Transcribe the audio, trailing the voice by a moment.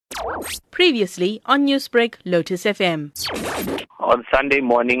Previously on Newsbreak Lotus FM. On Sunday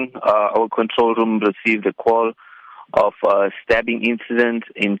morning, our control room received a call of a stabbing incident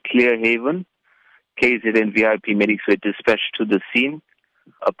in Clearhaven. KZN VIP Medics were dispatched to the scene.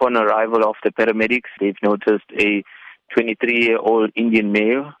 Upon arrival of the paramedics, they've noticed a 23-year-old Indian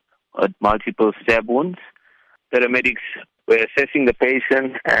male with multiple stab wounds. Paramedics were assessing the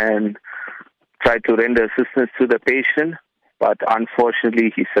patient and tried to render assistance to the patient, but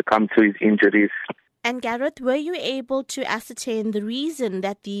unfortunately he succumbed to his injuries. And Gareth, were you able to ascertain the reason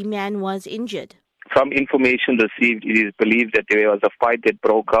that the man was injured? From information received, it is believed that there was a fight that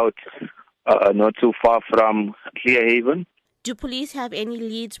broke out not too far from Clearhaven. Do police have any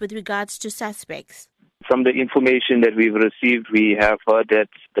leads with regards to suspects? From the information that we've received, we have heard that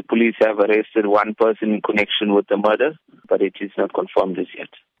the police have arrested one person in connection with the murder, but it is not confirmed as yet.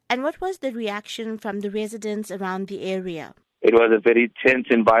 And what was the reaction from the residents around the area? It was a very tense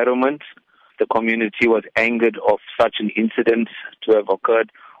environment. The community was angered of such an incident to have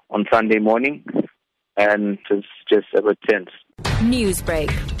occurred on Sunday morning, and it was just a bit tense.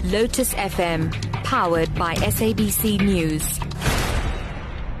 Newsbreak, Lotus FM, powered by SABC News.